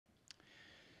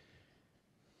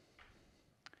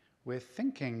We're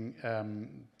thinking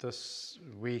this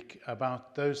week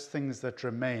about those things that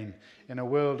remain in a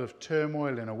world of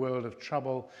turmoil, in a world of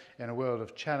trouble, in a world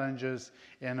of challenges,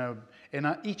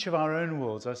 each of our own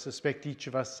worlds. I suspect each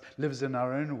of us lives in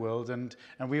our own world, and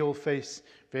we all face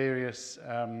various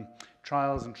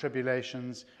trials and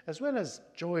tribulations, as well as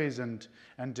joys and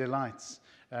delights.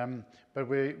 But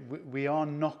we are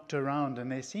knocked around,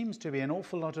 and there seems to be an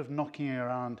awful lot of knocking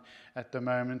around at the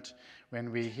moment. When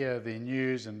we hear the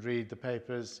news and read the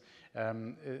papers,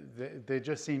 there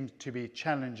just seems to be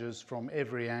challenges from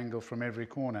every angle, from every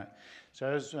corner. So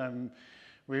as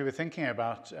we were thinking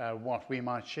about what we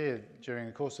might share during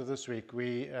the course of this week,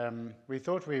 we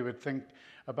thought we would think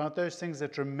about those things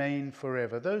that remain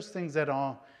forever, those things that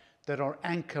are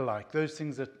anchor-like, those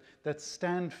things that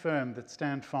stand firm, that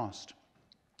stand fast.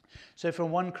 So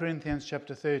from 1 Corinthians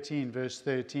chapter 13, verse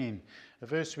 13, a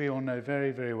verse we all know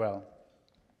very, very well.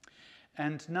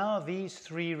 And now these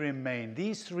three remain.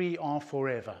 These three are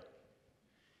forever: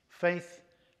 faith,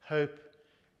 hope,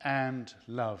 and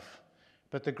love.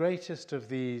 But the greatest of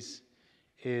these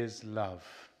is love.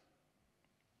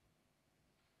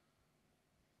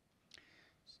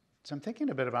 So I'm thinking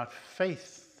a bit about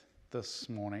faith this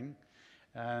morning,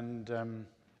 and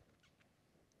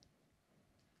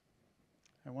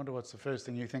I wonder what's the first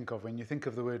thing you think of when you think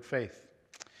of the word faith.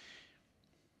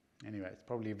 Anyway, it's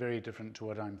probably very different to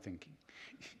what I'm thinking.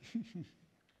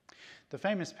 The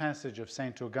famous passage of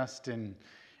St. Augustine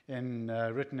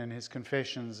written in his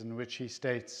Confessions, in which he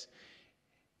states,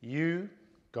 "You,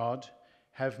 God,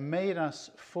 have made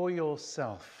us for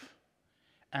yourself,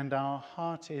 and our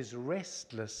heart is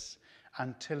restless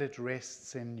until it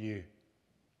rests in you."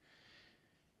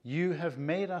 You have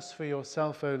made us for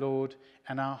yourself, O Lord,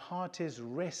 and our heart is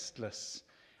restless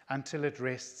until it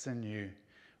rests in you.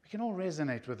 We can all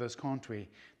resonate with this, can't we?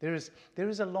 There is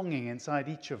a longing inside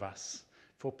each of us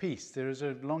for peace. There is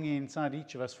a longing inside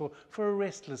each of us for a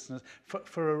restlessness,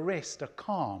 for a rest, a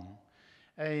calm.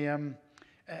 If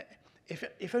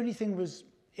everything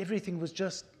was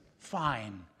just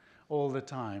fine all the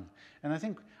time. And I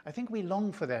think we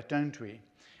long for that, don't we?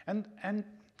 And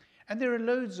there are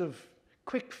loads of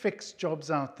quick fix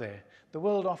jobs out there. The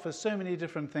world offers so many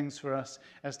different things for us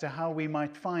as to how we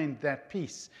might find that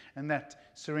peace and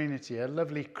that serenity. A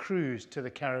lovely cruise to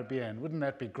the Caribbean. Wouldn't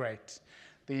that be great?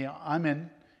 I'm in.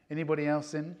 Anybody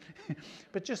else in?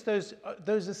 But just those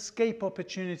escape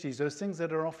opportunities, those things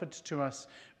that are offered to us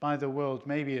by the world.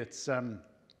 Maybe it's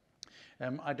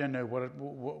I don't know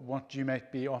what you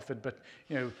might be offered, but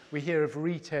we hear of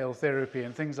retail therapy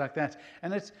and things like that.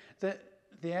 And it's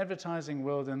the advertising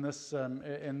world in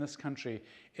this country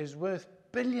is worth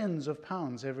billions of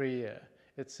pounds every year.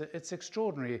 It's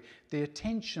extraordinary, the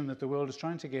attention that the world is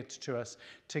trying to get to us,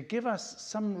 to give us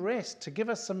some rest, to give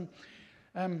us some,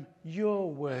 you're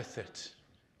worth it.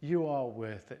 You are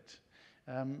worth it.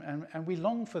 And we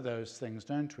long for those things,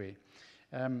 don't we?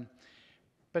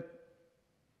 But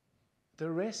the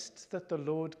rest that the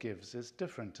Lord gives is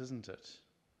different, isn't it?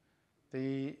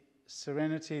 The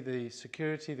serenity, the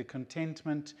security, the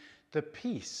contentment, the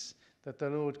peace that the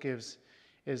Lord gives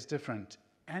is different.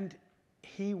 And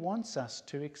he wants us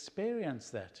to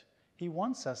experience that. He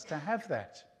wants us to have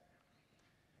that.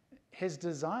 His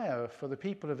desire for the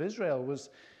people of Israel was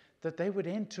that they would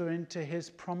enter into his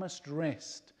promised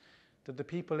rest. Did the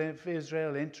people of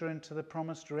Israel enter into the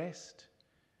promised rest?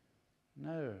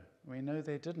 No, we know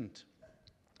they didn't.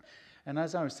 And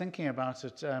as I was thinking about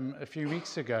it a few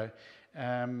weeks ago,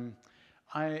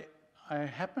 I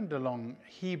happened along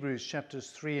Hebrews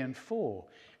chapters 3 and 4,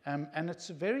 and it's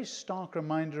a very stark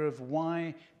reminder of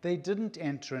why they didn't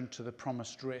enter into the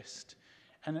promised rest.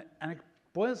 And it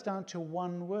boils down to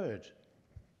one word: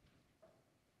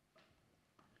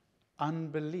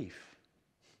 unbelief.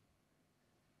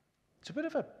 It's a bit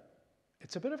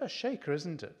of a shaker,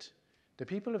 isn't it? The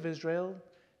people of Israel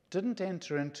didn't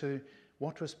enter into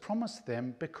what was promised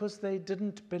them because they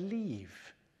didn't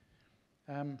believe.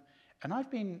 And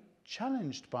I've been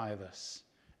challenged by this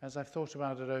as I've thought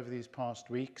about it over these past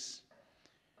weeks.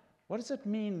 What does it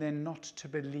mean then not to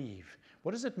believe?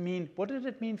 What does it mean? What did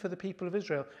it mean for the people of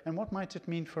Israel, and what might it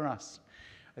mean for us?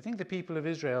 I think the people of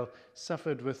Israel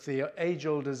suffered with the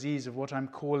age-old disease of what I'm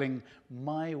calling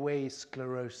my way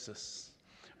sclerosis.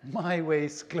 My way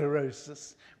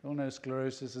sclerosis. We all know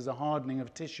sclerosis is a hardening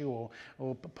of tissue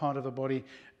or part of the body.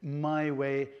 My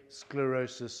way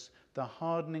sclerosis. The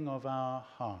hardening of our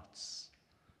hearts,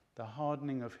 the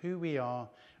hardening of who we are,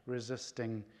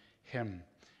 resisting him.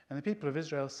 And the people of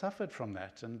Israel suffered from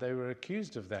that, and they were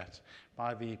accused of that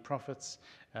by the prophets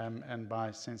and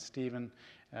by St. Stephen,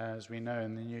 as we know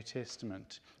in the New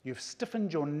Testament. You've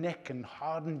stiffened your neck and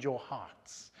hardened your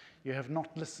hearts. You have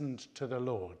not listened to the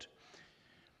Lord.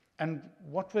 And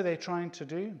what were they trying to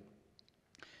do?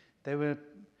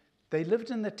 They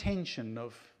lived in the tension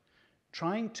of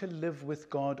trying to live with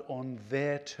God on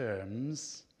their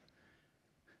terms,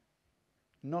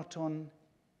 not on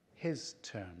his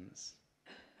terms.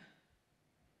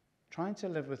 Trying to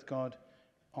live with God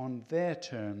on their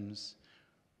terms,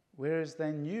 whereas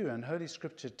they knew, and Holy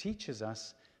Scripture teaches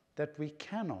us, that we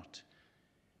cannot.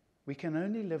 We can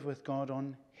only live with God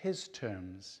on his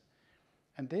terms.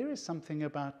 And there is something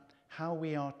about how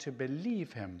we are to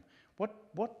believe him. What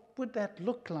would that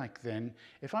look like then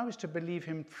if I was to believe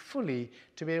him fully,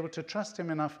 to be able to trust him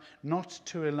enough not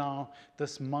to allow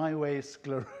this my way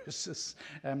sclerosis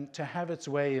to have its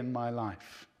way in my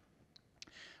life?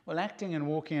 Well, acting and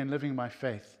walking and living by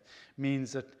faith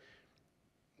means that,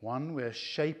 1, we're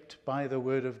shaped by the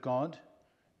Word of God.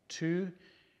 2,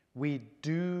 we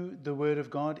do the Word of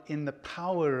God in the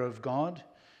power of God.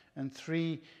 And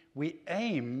 3, we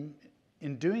aim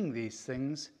in doing these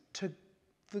things to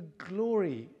the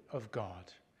glory of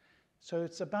God. So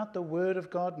it's about the Word of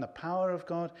God and the power of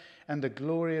God and the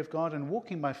glory of God. And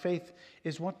walking by faith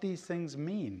is what these things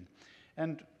mean.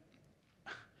 And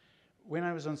when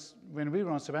we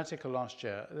were on sabbatical last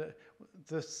year,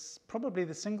 probably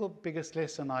the single biggest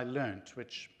lesson I learned,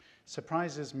 which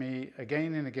surprises me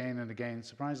again and again and again,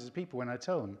 surprises people when I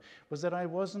tell them, was that I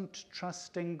wasn't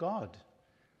trusting God.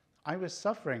 I was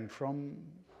suffering from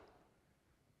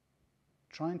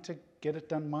trying to get it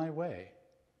done my way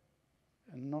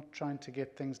and not trying to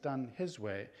get things done his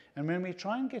way. And when we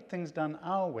try and get things done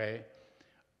our way,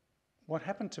 what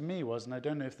happened to me was, and I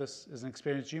don't know if this is an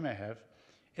experience you may have,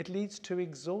 it leads to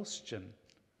exhaustion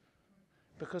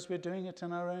because we're doing it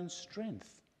in our own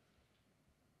strength.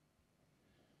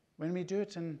 When we do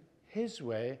it in his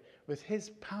way, with his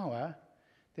power,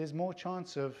 there's more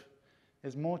chance of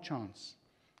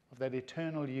that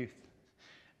eternal youth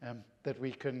that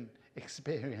we can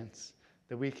experience,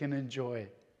 that we can enjoy,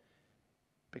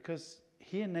 because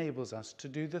he enables us to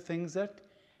do the things that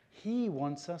he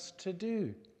wants us to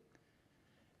do.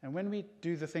 And when we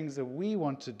do the things that we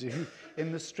want to do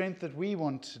in the strength that we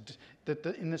want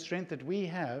to, in the strength that we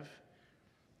have,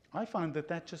 I find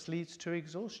that just leads to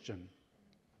exhaustion.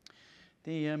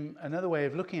 Another way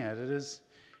of looking at it is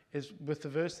with the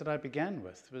verse that I began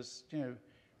with, was,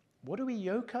 what do we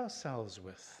yoke ourselves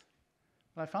with?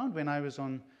 Well, I found when I was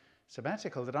on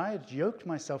sabbatical that I had yoked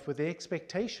myself with the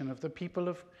expectation of the people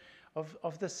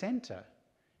of the center.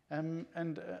 And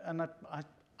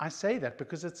I say that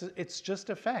because it's just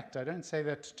a fact. I don't say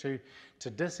that to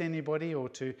diss anybody or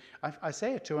to... I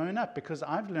say it to own up because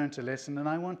I've learned a lesson and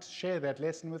I want to share that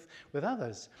lesson with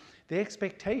others. The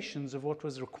expectations of what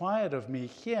was required of me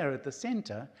here at the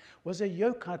center was a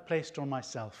yoke I'd placed on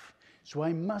myself. So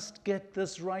I must get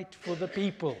this right for the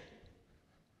people.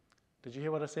 Did you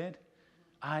hear what I said?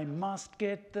 I must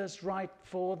get this right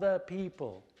for the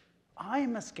people. I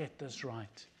must get this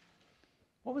right.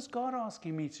 What was God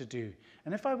asking me to do?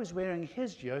 And if I was wearing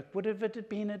his yoke, would it have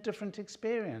been a different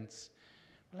experience?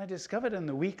 Well, I discovered in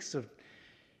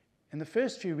the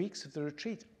first few weeks of the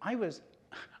retreat, I was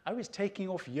taking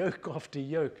off yoke after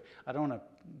yoke. I don't want to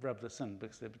rub this in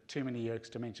because there are too many yokes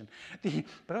to mention.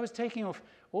 But I was taking off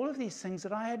all of these things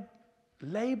that I had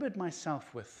labored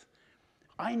myself with.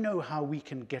 I know how we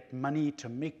can get money to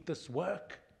make this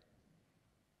work.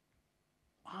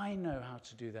 I know how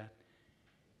to do that.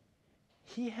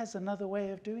 He has another way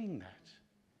of doing that.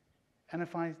 And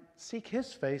if I seek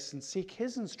his face and seek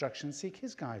his instruction, seek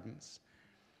his guidance,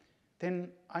 then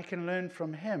I can learn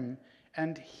from him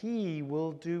and he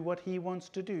will do what he wants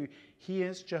to do. He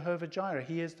is Jehovah Jireh.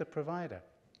 He is the provider.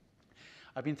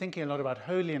 I've been thinking a lot about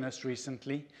holiness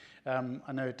recently.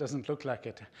 I know it doesn't look like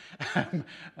it.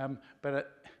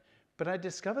 But I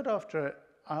discovered after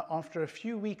a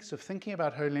few weeks of thinking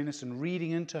about holiness and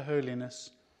reading into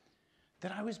holiness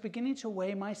that I was beginning to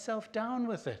weigh myself down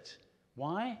with it.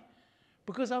 Why?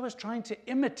 Because I was trying to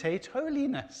imitate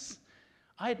holiness.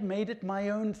 I had made it my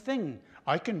own thing.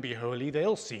 I can be holy,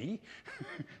 they'll see.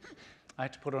 I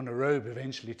had to put on a robe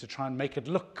eventually to try and make it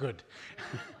look good.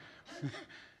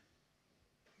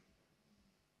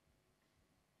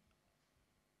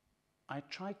 I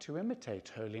tried to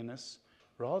imitate holiness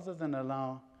rather than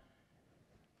allow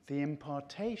the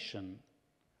impartation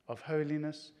of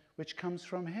holiness which comes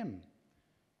from him.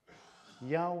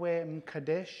 Yahweh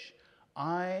Mkadesh,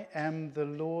 I am the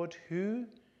Lord who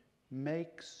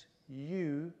makes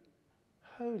you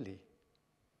holy.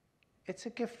 It's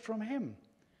a gift from him.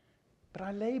 But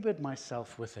I labored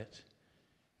myself with it.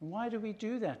 And why do we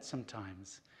do that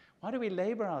sometimes? Why do we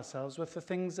labor ourselves with the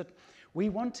things that we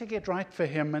want to get right for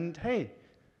him? And hey,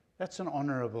 That's an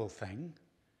honorable thing.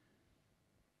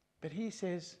 But he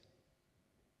says,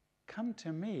 come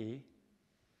to me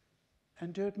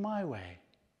and do it my way,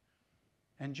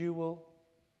 and you will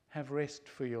have rest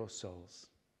for your souls.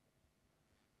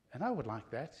 And I would like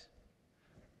that.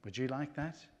 Would you like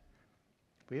that?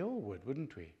 We all would,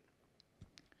 wouldn't we?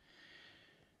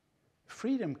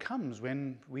 Freedom comes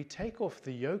when we take off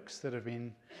the yokes that have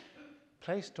been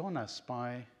placed on us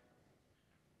by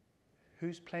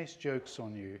who's placed yokes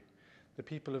on you? The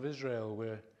people of Israel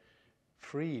were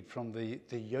freed from the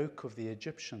yoke of the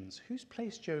Egyptians. Who's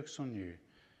placed yokes on you?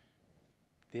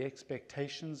 The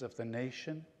expectations of the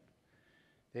nation,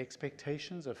 the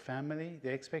expectations of family, the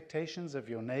expectations of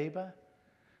your neighbor,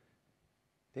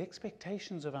 the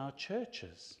expectations of our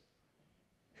churches.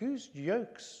 Whose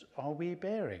yokes are we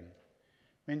bearing?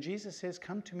 When Jesus says,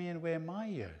 come to me and wear my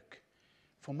yoke,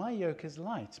 for my yoke is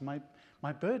light,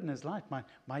 my burden is light,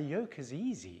 my yoke is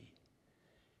easy,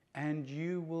 and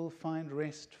you will find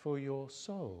rest for your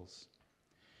souls.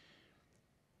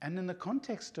 And in the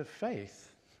context of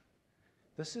faith,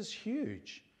 this is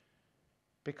huge,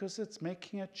 because it's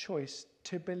making a choice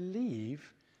to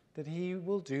believe that he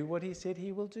will do what he said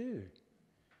he will do.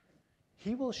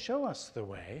 He will show us the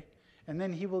way, and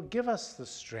then he will give us the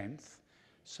strength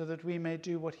so that we may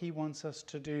do what he wants us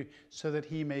to do, so that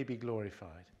he may be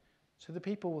glorified. So the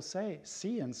people will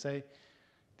see and say,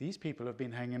 these people have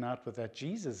been hanging out with that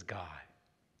Jesus guy,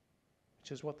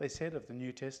 which is what they said of the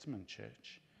New Testament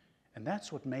church. And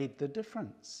that's what made the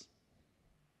difference.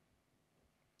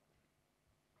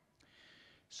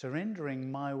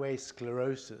 Surrendering my way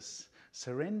sclerosis,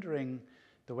 surrendering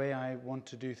the way I want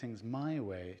to do things my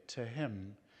way to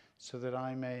him so that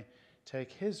I may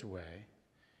take his way,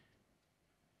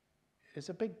 it's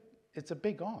a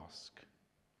big ask,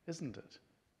 isn't it?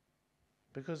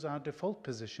 Because our default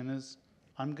position is,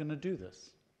 I'm going to do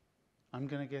this. I'm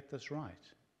going to get this right.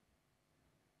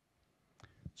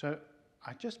 So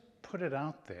I just put it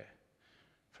out there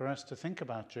for us to think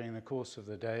about during the course of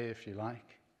the day, if you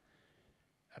like,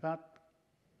 about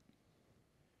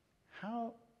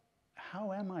how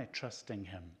am I trusting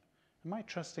him? Am I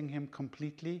trusting him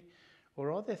completely?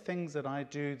 Or are there things that I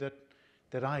do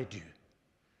that I do?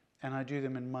 And I do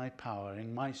them in my power,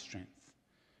 in my strength?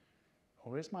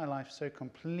 Or is my life so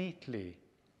completely,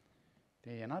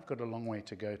 and I've got a long way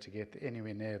to go to get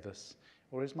anywhere near this,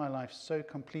 or is my life so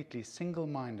completely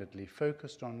single-mindedly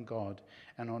focused on God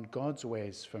and on God's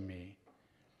ways for me,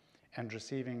 and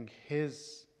receiving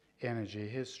his energy,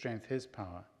 his strength, his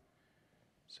power,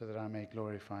 so that I may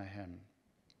glorify him?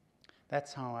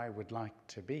 That's how I would like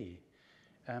to be.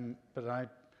 But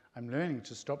I'm learning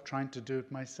to stop trying to do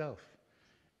it myself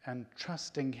and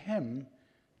trusting him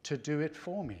to do it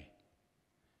for me,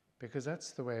 because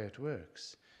that's the way it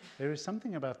works. There is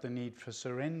something about the need for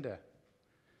surrender.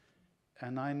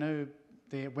 And I know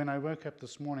when I woke up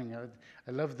this morning,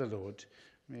 I love the Lord.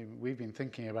 I mean, we've been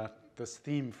thinking about this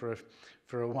theme for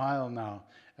a while now,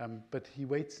 but he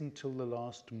waits until the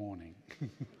last morning.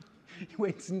 He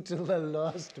waits until the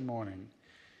last morning.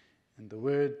 And the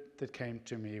word that came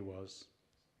to me was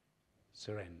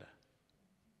surrender.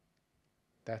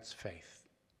 That's faith.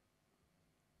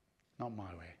 Not my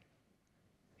way,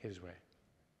 his way.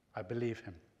 I believe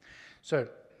him. So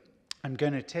I'm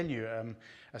going to tell you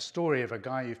a story of a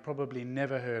guy you've probably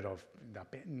never heard of.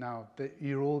 Now,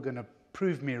 you're all going to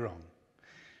prove me wrong.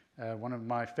 One of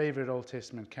my favorite Old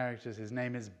Testament characters, his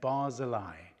name is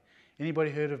Barzillai.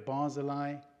 Anybody heard of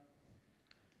Barzillai?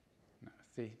 No,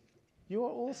 see, you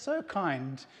are all so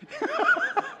kind.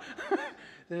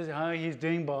 This is how he's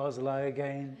doing Barzillai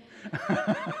again.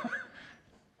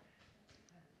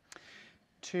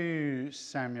 2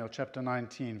 Samuel chapter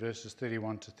 19, verses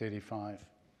 31 to 35.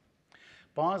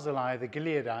 Barzillai the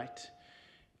Gileadite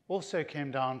also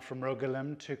came down from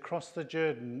Rogelim to cross the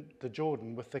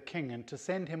Jordan with the king and to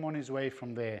send him on his way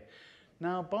from there.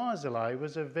 Now Barzillai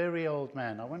was a very old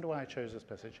man. I wonder why I chose this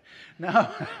passage. Now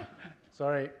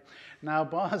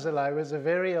Barzillai was a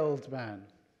very old man.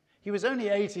 He was only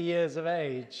 80 years of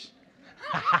age.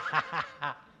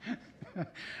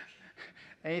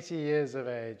 80 years of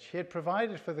age. He had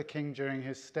provided for the king during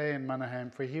his stay in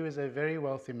Mahanaim, for he was a very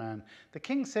wealthy man. The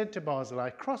king said to Barzillai,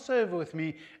 cross over with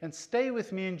me and stay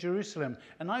with me in Jerusalem,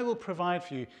 and I will provide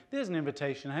for you. There's an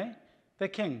invitation, hey? The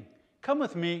king, come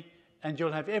with me, and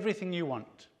you'll have everything you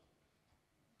want.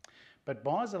 But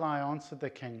Barzillai answered the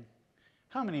king,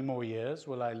 how many more years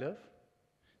will I live,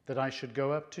 that I should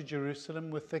go up to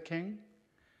Jerusalem with the king?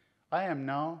 I am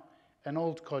now an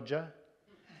old codger.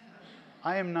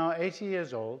 I am now 80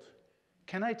 years old.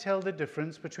 Can I tell the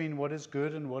difference between what is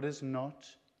good and what is not?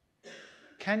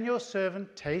 Can your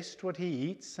servant taste what he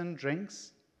eats and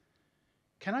drinks?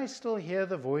 Can I still hear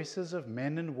the voices of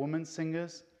men and women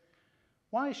singers?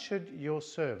 Why should your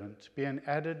servant be an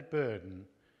added burden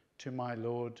to my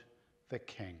Lord the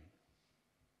King?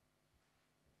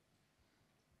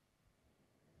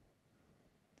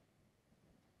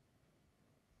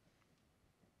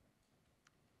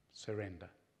 Surrender.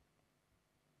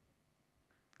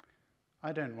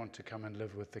 I don't want to come and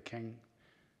live with the King.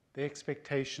 The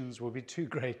expectations will be too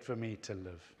great for me to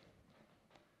live.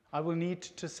 I will need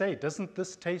to say, doesn't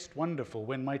this taste wonderful,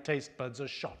 when my taste buds are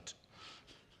shot?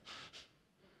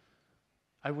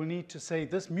 I will need to say,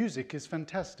 this music is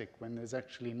fantastic, when there's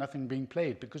actually nothing being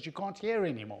played because you can't hear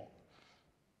anymore.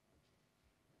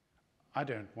 I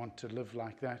don't want to live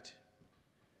like that.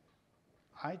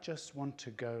 I just want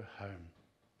to go home.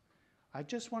 I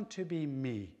just want to be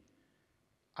me.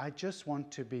 I just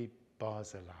want to be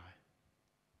Barzillai.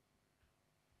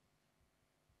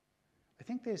 I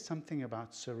think there's something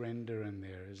about surrender in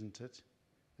there, isn't it?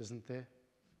 Isn't there?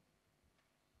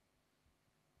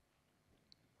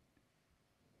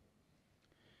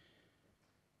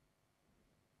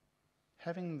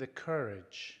 Having the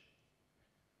courage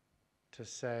to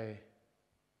say,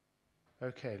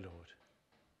 okay, Lord,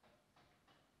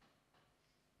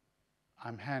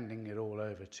 I'm handing it all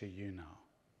over to you now.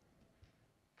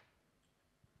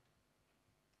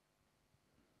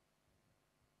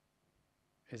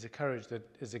 Is a courage that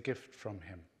is a gift from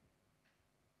him.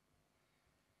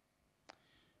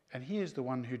 And he is the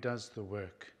one who does the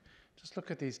work. Just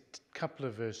look at these couple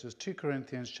of verses. 2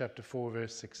 Corinthians chapter 4,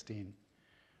 verse 16.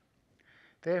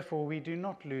 Therefore we do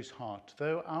not lose heart.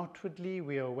 Though outwardly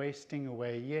we are wasting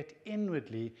away, yet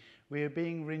inwardly we are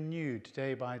being renewed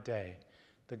day by day.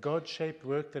 The God-shaped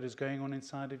work that is going on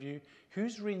inside of you,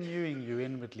 who's renewing you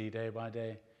inwardly day by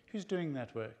day? Who's doing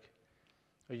that work?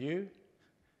 Are you?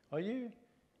 Are you?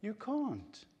 You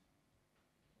can't.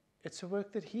 It's a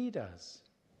work that he does.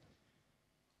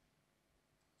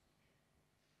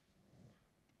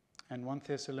 And 1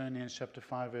 Thessalonians chapter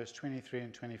 5, verse 23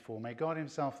 and 24. May God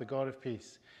himself, the God of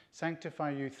peace, sanctify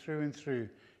you through and through.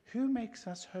 Who makes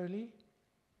us holy?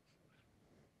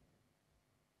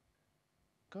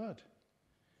 God.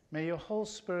 May your whole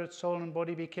spirit, soul, and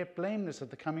body be kept blameless at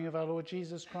the coming of our Lord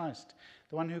Jesus Christ.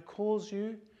 The one who calls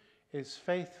you is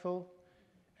faithful,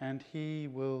 and he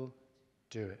will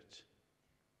do it.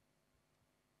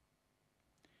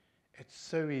 It's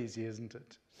so easy, isn't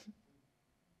it?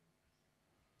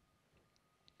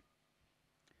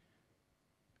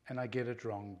 And I get it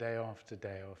wrong day after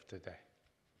day after day.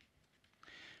 I'm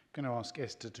going to ask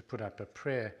Esther to put up a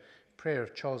prayer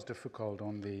of Charles de Foucauld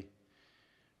on the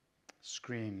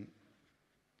screen.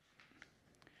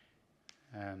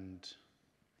 And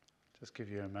just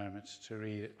give you a moment to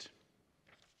read it.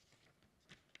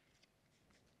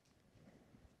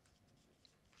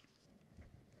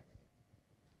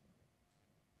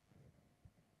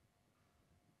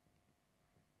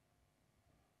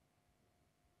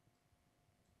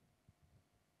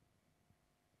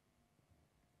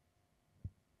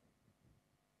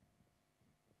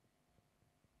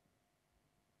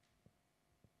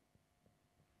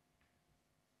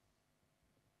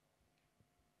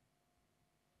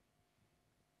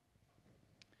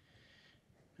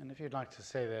 And if you'd like to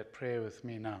say that prayer with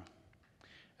me now,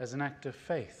 as an act of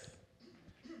faith,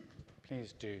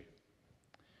 please do.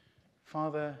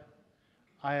 Father,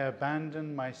 I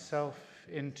abandon myself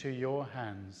into your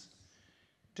hands.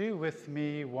 Do with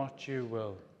me what you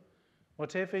will.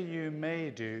 Whatever you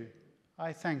may do,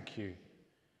 I thank you.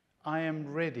 I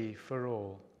am ready for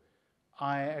all.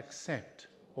 I accept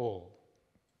all.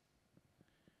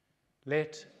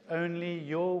 Let only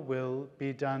your will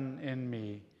be done in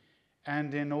me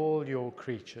and in all your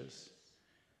creatures.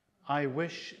 I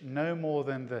wish no more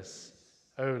than this,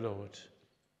 O Lord.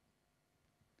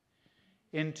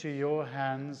 Into your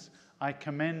hands I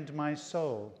commend my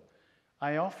soul.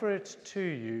 I offer it to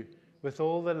you with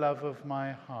all the love of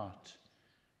my heart.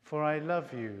 For I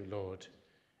love you, Lord,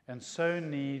 and so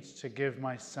need to give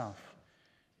myself,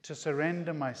 to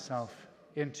surrender myself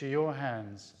into your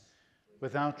hands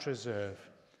without reserve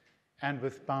and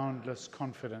with boundless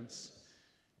confidence,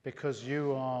 because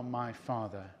you are my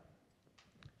Father,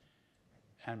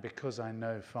 and because I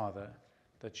know, Father,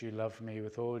 that you love me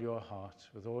with all your heart,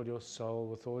 with all your soul,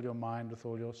 with all your mind, with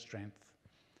all your strength.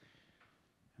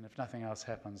 And if nothing else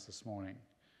happens this morning,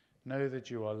 know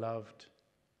that you are loved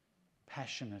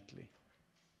passionately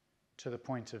to the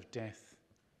point of death.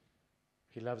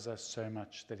 He loves us so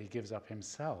much that he gives up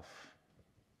himself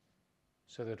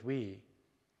so that we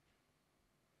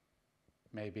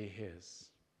may be his.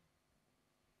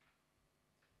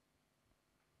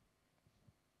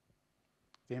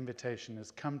 The invitation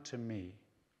is, come to me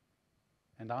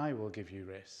and I will give you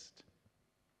rest.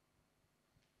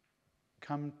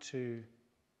 Come to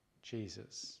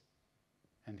Jesus,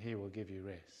 and he will give you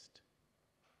rest.